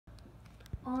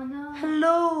Oh no.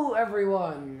 Hello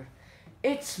everyone,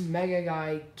 it's Mega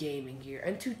Guy Gaming here,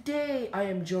 and today I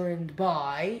am joined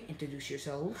by, introduce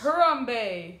yourselves,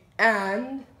 Harambe!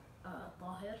 and...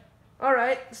 Tahir.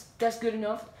 Alright, that's good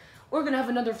enough. We're gonna have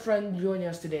another friend joining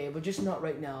us today, but just not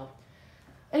right now.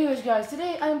 Anyways guys,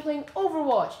 today I am playing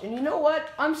Overwatch, and you know what?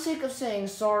 I'm sick of saying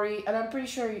sorry, and I'm pretty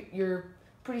sure you're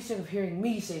pretty sick of hearing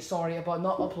me say sorry about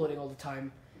not uploading all the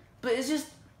time. But it's just,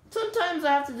 sometimes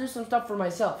I have to do some stuff for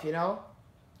myself, you know?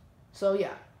 So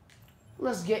yeah,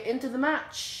 let's get into the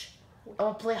match. I'm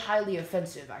gonna play highly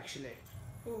offensive, actually.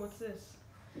 Oh, what's this?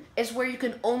 It's where you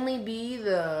can only be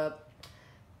the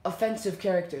offensive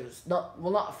characters. Not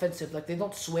offensive, like they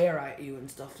don't swear at you and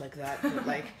stuff like that. But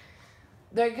like,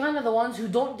 they're kind of the ones who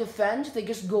don't defend, they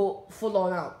just go full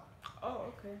on out. Oh,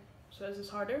 okay. So is this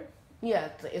harder? Yeah,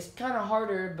 it's kind of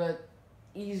harder, but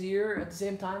easier at the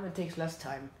same time. It takes less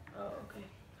time. Oh, okay.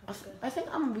 I think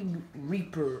I'm gonna be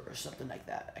Reaper or something like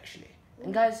that, actually.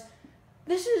 And guys,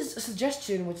 this is a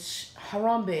suggestion which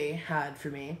Harambe had for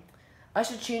me. I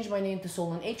should change my name to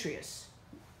Solon Atreus.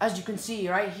 As you can see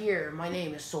right here, my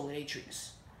name is Solon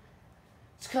Atreus.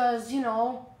 It's because, you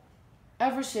know,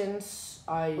 ever since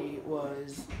I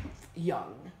was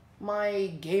young,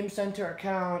 my Game Center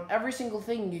account, every single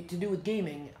thing to do with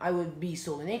gaming, I would be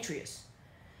Solon Atreus.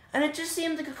 And it just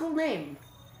seemed like a cool name.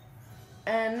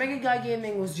 And Mega Guy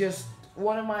Gaming was just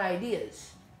one of my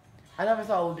ideas. I never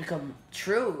thought it would become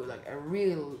true, like a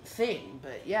real thing,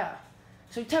 but yeah.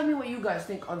 So tell me what you guys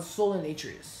think on Solon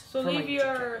Atreus. So leave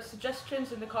your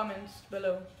suggestions in the comments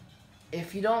below.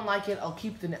 If you don't like it, I'll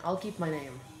keep my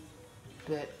name.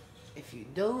 But if you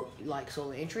do like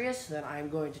Solon Atreus, then I'm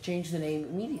going to change the name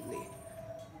immediately.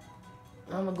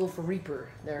 I'm gonna go for Reaper.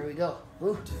 There we go.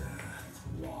 Woo. Death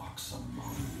walks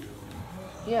among you.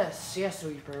 Yes,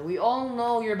 Reaper. We all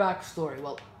know your backstory.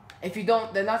 Well, if you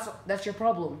don't, then that's your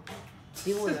problem.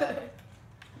 Deal with that.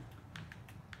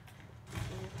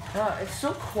 It's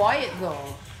so quiet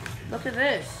though. Look at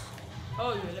this.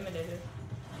 Oh, you eliminated.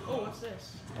 Oh, what's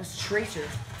this? That's Tracer.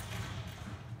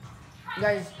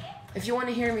 Guys, if you want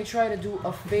to hear me try to do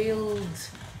a failed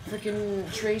freaking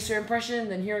Tracer impression,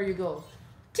 then here you go.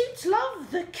 Teach love,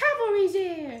 the cavalry's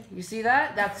here. You see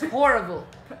that? That's horrible.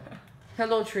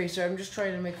 Hello, Tracer. I'm just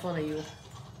trying to make fun of you.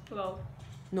 Well.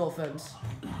 No offense.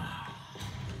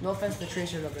 No offense to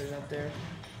Tracer lovers out there.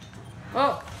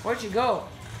 Oh, where'd you go?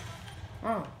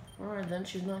 Oh, alright then,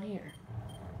 she's not here.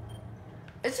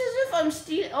 It's as if I'm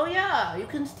stealing. Oh yeah, you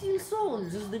can steal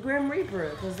souls as the Grim Reaper,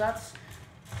 because that's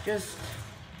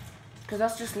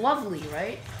just lovely,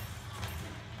 right?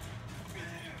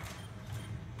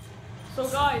 So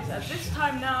guys, at this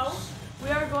time now, we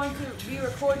are going to be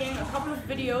recording a couple of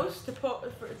videos to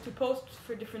post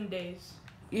for different days.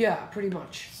 Yeah, pretty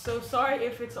much. So sorry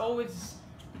if it's always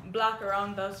black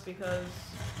around us because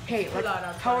hey, like,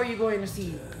 how are you going to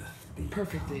see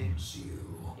perfectly?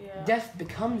 Yeah. Death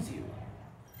becomes you.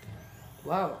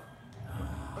 Wow.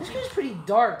 This game's pretty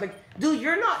dark. Like, dude,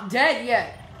 you're not dead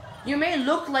yet. You may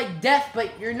look like death,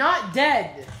 but you're not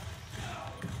dead.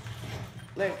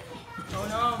 Like, oh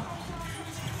no.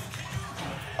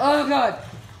 Oh god!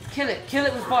 Kill it! Kill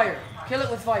it with fire! Kill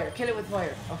it with fire! Kill it with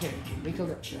fire! Okay, we killed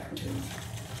it.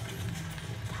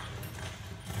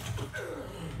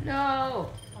 No!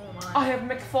 Oh I have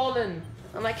McFallen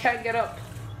and I can't get up.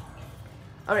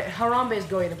 Alright, Harambe is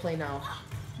going to play now.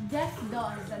 Death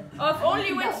does. Oh, if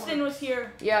only Winston was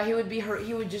here. Yeah, he would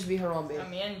just be Harambe.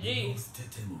 MNG.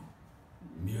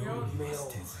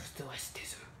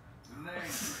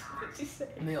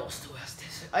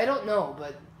 I don't know,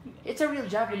 but it's a real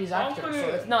Japanese actor, so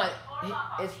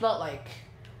it's not like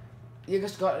you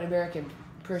just got an American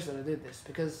person to do this,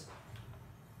 because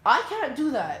I can't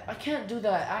do that. I can't do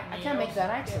that. I can't make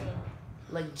that accent.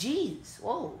 Like, jeez,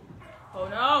 whoa. Oh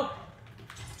no.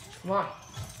 Come on.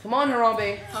 Come on,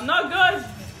 Harambe. I'm not good.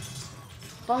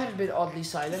 Thought had been oddly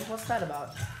silent. What's that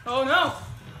about? Oh no.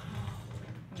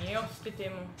 And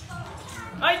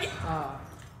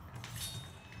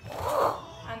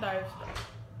I've stopped.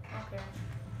 Okay.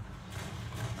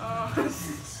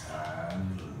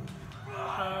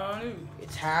 Hanu.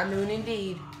 It's high noon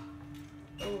indeed.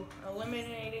 Oh,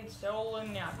 eliminated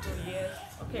stolen after, yes.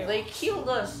 Okay. They killed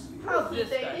us. How What did does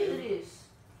they this guy do do? this?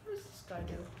 What does this guy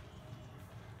do?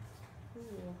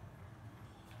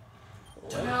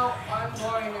 Ooh. Now I'm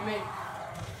going to make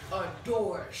a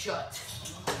door shut.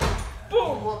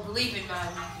 Boom! You won't believe it,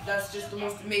 man. That's just the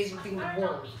most amazing thing in the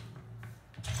world.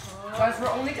 Guys, we're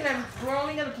only gonna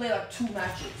play like 2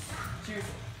 matches.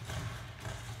 Seriously.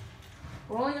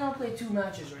 We're only gonna play 2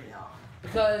 matches right now.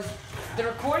 Because the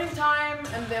recording time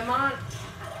and the amount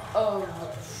of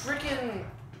freaking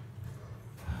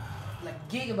like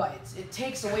gigabytes it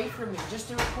takes away from me just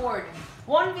to record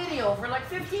one video for like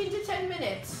 15 to 10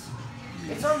 minutes.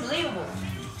 It's unbelievable.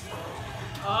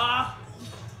 Ah,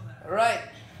 Alright,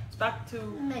 it's back to.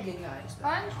 mega guys.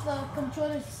 Aren't the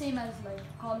controllers the same as like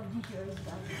Call of Duty or is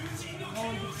that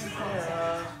all different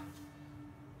concepts?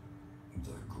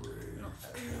 The grave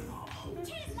cannot hold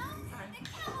me.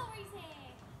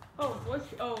 Oh, what's?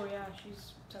 Oh yeah,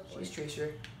 she's. She's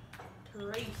Tracer.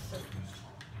 Tracer.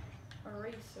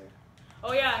 Eraser.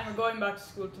 Oh yeah, and we're going back to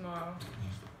school tomorrow.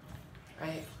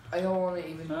 I don't want to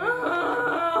even.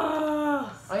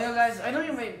 Ah. I know, guys. I know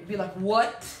you might be like,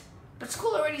 what? But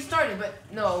school already started. But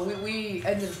no, we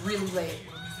ended really late.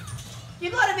 You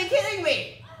gotta be kidding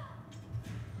me!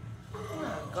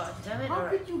 Oh, God damn it! How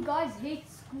Alright. could you guys hate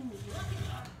school?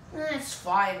 It's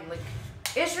fine. Like,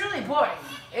 it's really boring.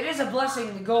 It is a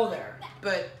blessing to go there,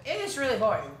 but it is really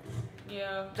boring.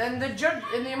 Yeah. Then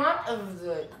the amount of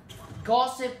the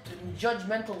gossip and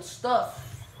judgmental stuff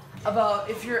about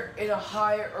if you're in a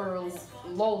high or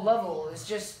low level is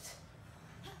just.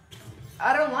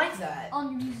 I don't like that.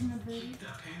 Unreasonability.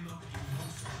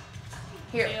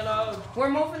 Here, Payload. we're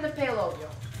moving the payload, yo.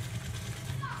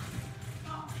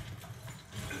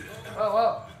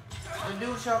 Oh. The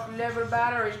DualShock lever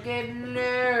battery is getting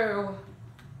low.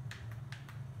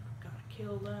 Gotta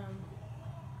kill them.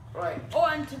 Right. Oh,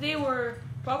 and today we're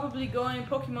probably going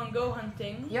Pokemon Go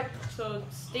hunting. Yep. So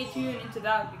stay tuned into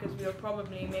that because we'll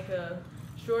probably make a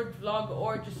short vlog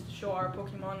or just show our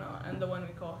Pokemon and the one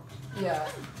we caught. Yeah.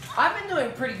 I've been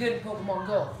doing pretty good in Pokemon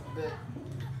Go, but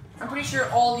I'm pretty sure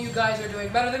all you guys are doing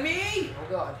better than me.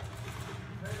 Oh God.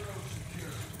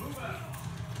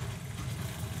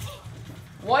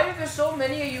 Why are there so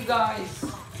many of you guys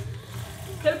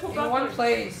Teleport in one backwards.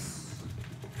 place?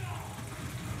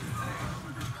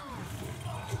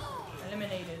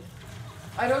 Eliminated.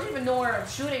 I don't even know where I'm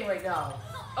shooting right now.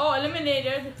 Oh,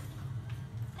 eliminated.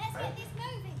 Let's get this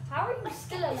moving. How are you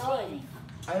still alive?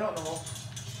 I don't know.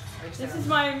 This is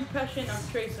my impression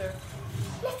of Tracer.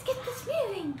 Let's get this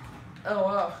moving. Oh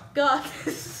wow. God.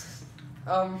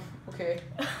 Okay.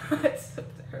 It's so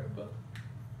terrible.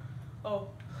 Oh.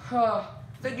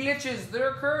 The glitches, they're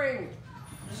occurring.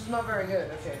 This is not very good.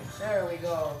 Okay, there we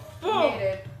go. We Whoa. made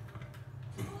it.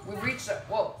 We've reached the.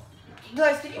 Whoa.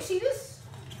 Guys, can you see this?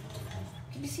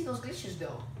 Can you see those glitches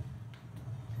though?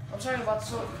 I'm talking about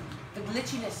the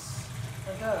glitchiness.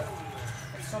 My God.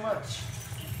 It's so much.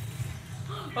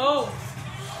 Oh.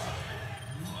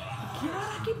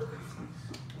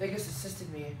 Vegas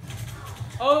assisted me.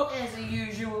 Oh. As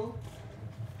usual.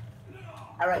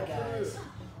 Alright, guys.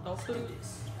 Let's do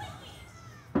this.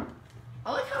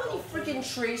 I like how many freaking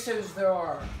tracers there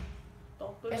are.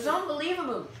 It's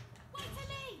unbelievable. Wait for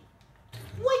me.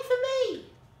 Wait for me.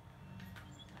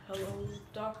 Hello,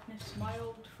 darkness, my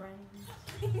old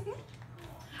friend.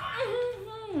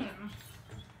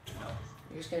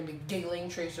 You're just gonna be giggling,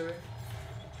 Tracer.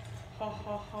 Ha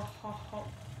ha ha ha ha.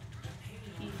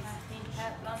 He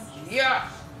had lunch. Yeah.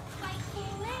 Wait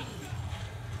for it.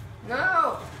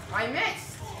 No, I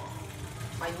missed.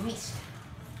 I missed.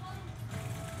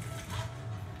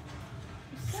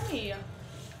 Sunny.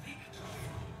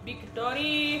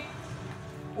 Victory.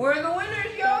 We're the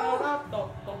winners, yo.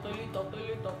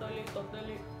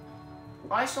 Totally.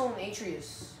 I saw an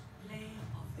Atreus. They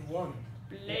won.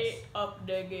 Play up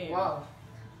the game. Wow.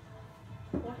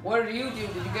 What did you do?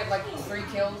 Did you get like 3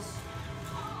 kills?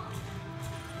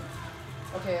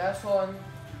 Okay, that's 1.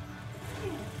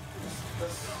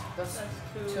 That's That's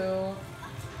 2. 2.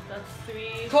 That's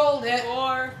 3. Called it.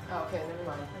 4. Oh, okay, never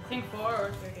mind. I think 4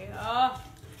 or 3. Ah.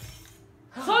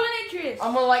 Solid Atreus.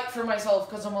 I'm a like for myself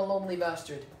because I'm a lonely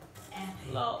bastard.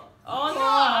 Lol. Oh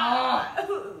Ah.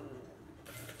 no!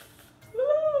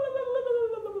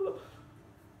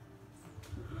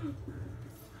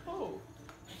 Oh.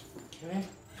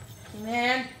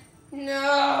 Man,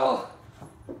 no.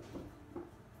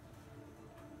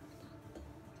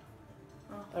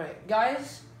 Alright,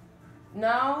 guys.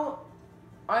 Now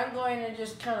I'm going to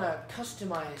just kind of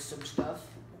customize some stuff.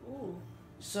 Ooh.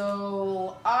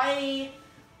 So I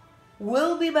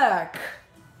will be back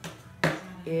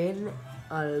in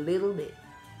a little bit.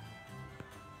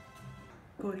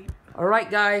 Alright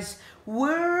guys,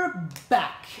 we're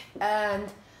back. And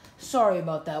sorry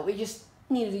about that. We just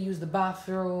needed to use the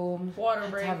bathroom. Water had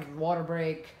to break. have a water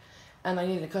break. And I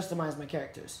needed to customize my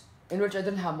characters. In which I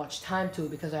didn't have much time to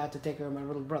because I had to take care of my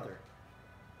little brother.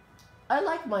 I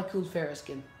like my cool Farah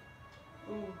skin.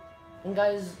 Ooh. And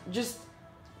guys,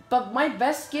 but my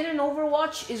best skin in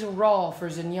Overwatch is Raw for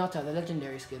Zenyatta, the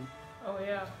legendary skin. Oh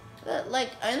yeah. Like,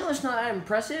 I know it's not that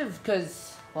impressive,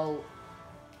 because, well,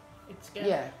 It's good.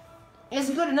 yeah. It's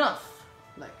good enough.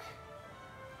 Like,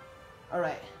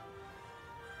 Alright.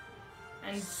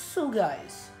 And So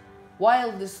guys,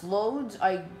 while this loads,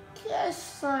 I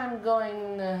guess I'm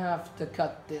going to have to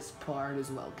cut this part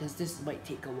as well, because this might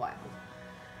take a while.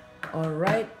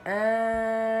 Alright,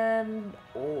 and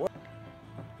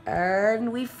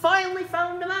we finally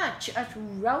found a match at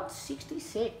Route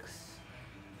 66.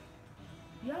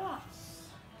 yes.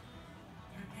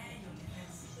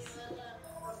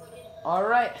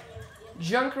 Alright,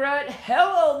 Junkrat,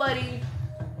 hello buddy.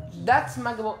 That's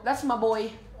my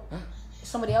boy.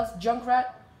 Somebody else, Junkrat?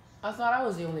 I thought I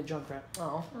was the only Junkrat.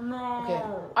 Oh. No. Okay,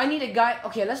 I need a guy.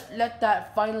 Okay, let's let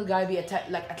that final guy be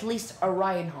like at least a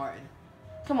Reinhardt.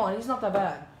 Come on, he's not that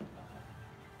bad.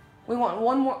 We want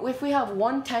one more. If we have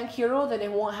one tank hero, then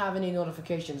it won't have any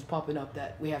notifications popping up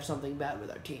that we have something bad with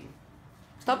our team.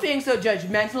 Stop being so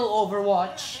judgmental,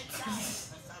 Overwatch.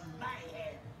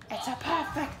 It's a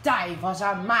perfect day for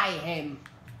some mayhem.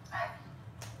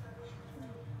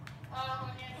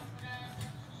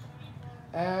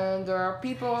 And there are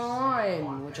people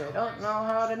online, which I don't know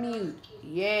how to mute.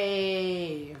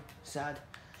 Yay! Sad.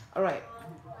 Alright.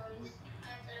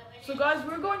 So guys,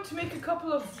 we're going to make a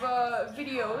couple of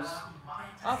videos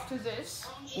after this.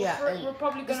 Yeah, and We're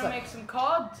probably it's gonna like- make some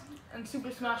COD and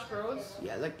Super Smash Bros.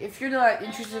 Yeah, like if you're not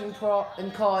interested in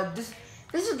COD, this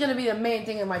is gonna be the main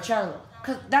thing in my channel.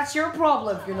 Cause that's your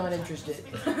problem if you're not interested.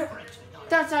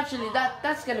 That's actually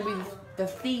that's gonna be the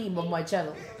theme of my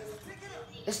channel.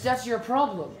 That's your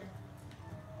problem.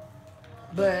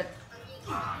 But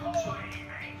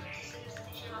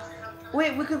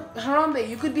wait, we could Harambe.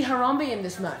 You could be Harambe in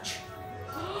this match.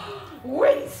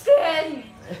 Winston!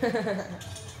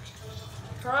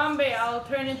 Harambe, I'll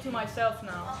turn into myself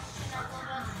now.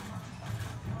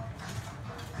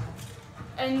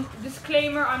 And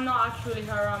disclaimer, I'm not actually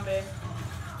Harambe.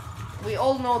 We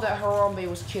all know that Harambe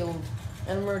was killed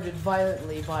and murdered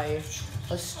violently by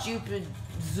a stupid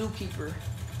zookeeper.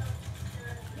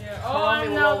 Yeah. Harambe Oh, and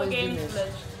will now the always be game's missed.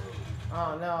 glitched.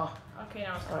 Oh no. Okay,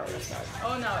 now it's Alright, not. let's start.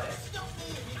 Oh, now it is.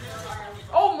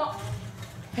 Oh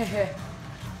my! Hehe.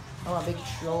 I'm a big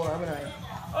troll, aren't I?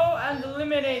 Oh, and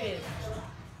eliminated.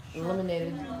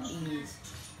 Eliminated ease.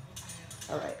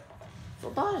 Alright. So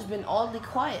Don has been oddly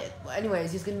quiet. But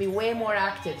anyways, he's gonna be way more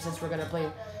active since we're gonna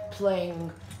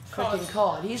playing freaking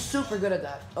COD. He's super good at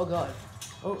that. Oh god.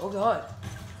 Oh god.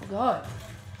 Oh god.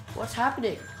 What's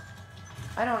happening?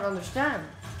 I don't understand.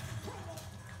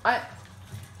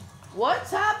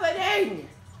 What's happening?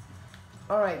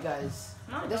 Alright guys.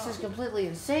 This is completely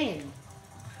insane.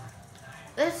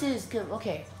 This is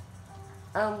okay.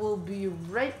 I will be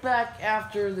right back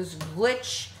after this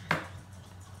glitch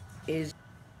is.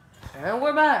 And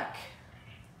we're back.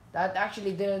 That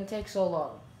actually didn't take so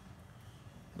long.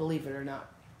 Believe it or not.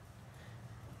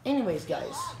 Anyways,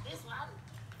 guys.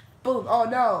 Boom. Oh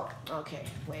no. Okay,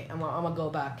 wait. I'm gonna go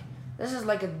back. This is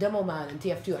like a demo man in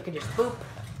TF2. I can just boop.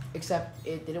 Except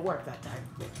it didn't work that time.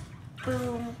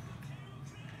 Boom.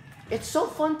 It's so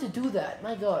fun to do that.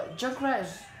 My god. Junkrat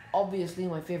is obviously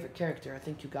my favorite character. I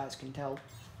think you guys can tell.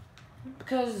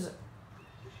 Because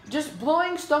just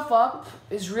blowing stuff up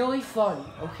is really fun,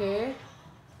 okay?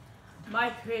 My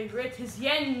favorite is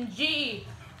Yenji.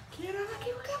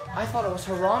 I thought it was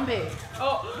Harambe.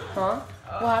 Oh, Huh?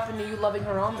 What happened to you loving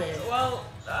Harambe? well,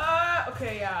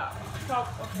 okay, yeah.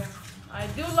 Okay. I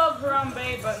do love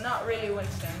Harambe, but not really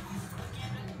Winston.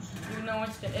 Even though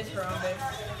Winston is Harambe.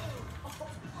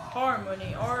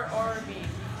 Harmony, RRB.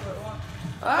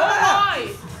 Ah! Oh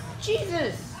my!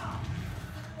 Jesus!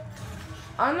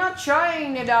 I'm not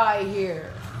trying to die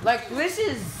here. Like, this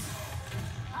is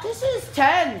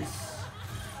tense.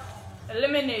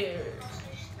 Eliminated.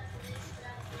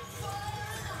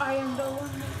 I am the one.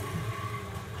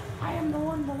 I am the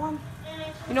one.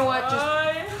 You know what?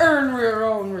 Just earn your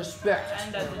own respect.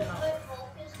 And that did not.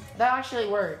 That actually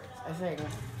worked, I think.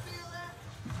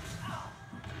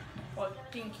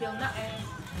 What? Didn't kill nothing.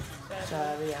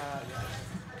 So, yeah.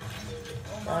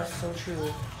 Oh my. That's so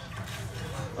true.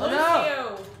 Oh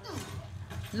no!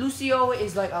 Lucio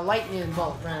is like a lightning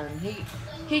bolt, man.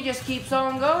 He just keeps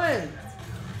on going.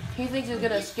 He thinks he's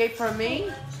gonna escape from me?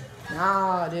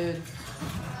 Nah, dude.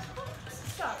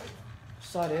 Sorry.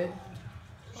 Saw, dude.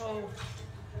 Oh.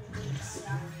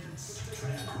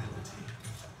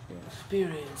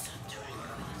 Experience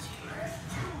tranquility.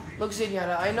 Look,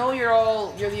 Zenyatta, I know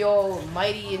you're the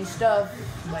almighty and stuff.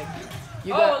 Like,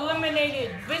 you got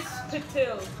Eliminated.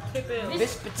 Vispatil.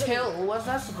 Vispatil. What's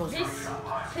that supposed to be?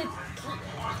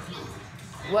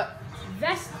 What?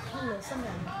 Vestpil,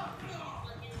 something like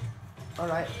that.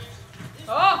 Alright.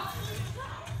 Oh!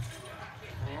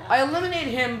 I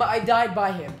eliminated him, but I died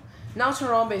by him. Now it's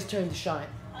Harambe's turn to shine.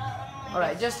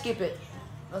 Alright, just skip it.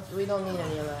 We don't need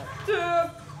any of that.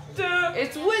 Duh.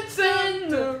 It's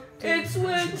Winston! It's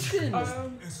Winston!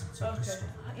 Okay.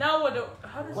 Now what?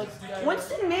 How does Like, this guy?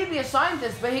 Winston may be a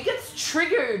scientist, but he gets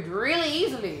triggered really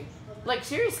easily. Like,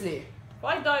 seriously.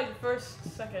 Why died first,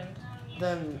 second?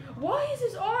 Then Why is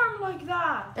his arm like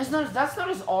that? that's not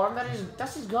his arm.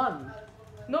 That's his gun.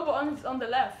 No, but on the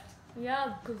left.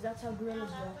 Yeah, because that's how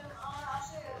gorillas work.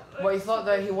 But you thought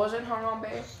that he wasn't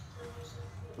Harambe?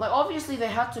 Like, obviously they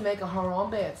had to make a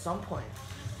Harambe at some point.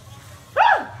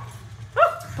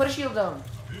 Put a shield down.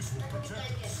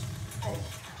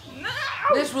 No!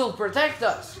 This will protect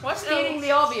us. What's Stating else?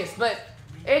 the obvious, but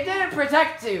it didn't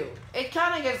protect you. It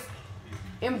kind of gets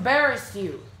embarrassed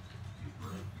you.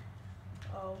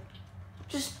 Oh.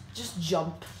 Just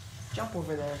jump. Jump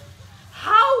over there.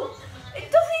 How? It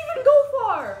doesn't even go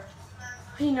far.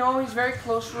 I know he's very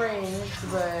close range,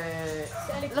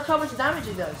 but look how much damage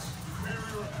he does.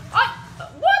 What?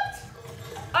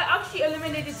 I actually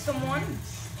eliminated someone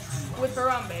with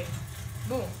Harambe.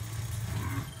 Boom.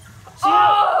 See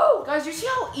how, guys, you see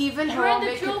how even You're in the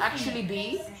Harambe can trophy. actually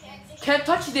be? Can't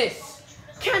touch this.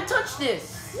 Can't touch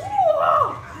this.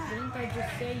 Didn't I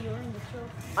just say you're in the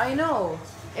trophy? I know.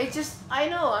 I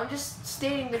know. I'm just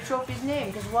stating the trophy's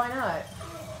name, because why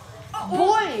not?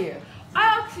 Boy! I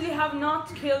actually have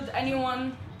not killed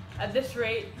anyone at this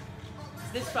rate,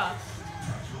 this fast.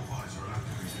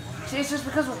 See, it's just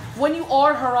because when you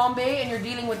are Harambe and you're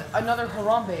dealing with another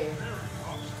Harambe,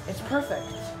 it's perfect.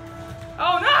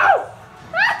 Oh no!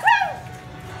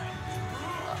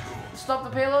 Stop the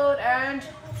payload, and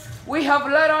we have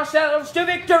led ourselves to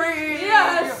victory!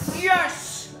 Yes!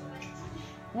 Yes!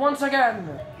 Once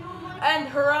again, And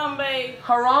Harambe.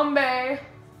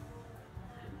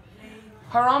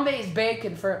 Harambe is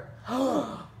bacon for...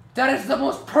 That is the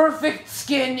most perfect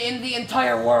skin in the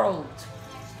entire world.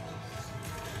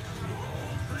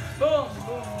 Boom, boom,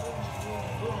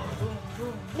 boom, boom,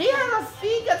 boom, boom.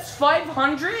 He gets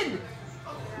 500?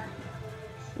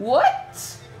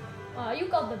 What? You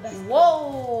got the best.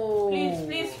 Whoa.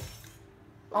 Please.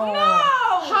 Oh.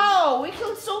 No! How? We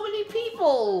killed so many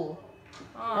people.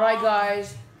 Alright,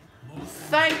 guys.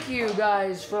 Thank you,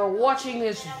 guys, for watching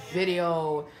this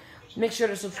video. Make sure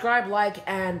to subscribe, like,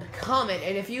 and comment.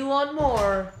 And if you want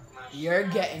more, you're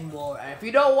getting more. And if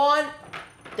you don't want,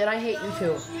 then I hate you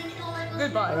too.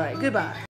 Goodbye. Alright, goodbye.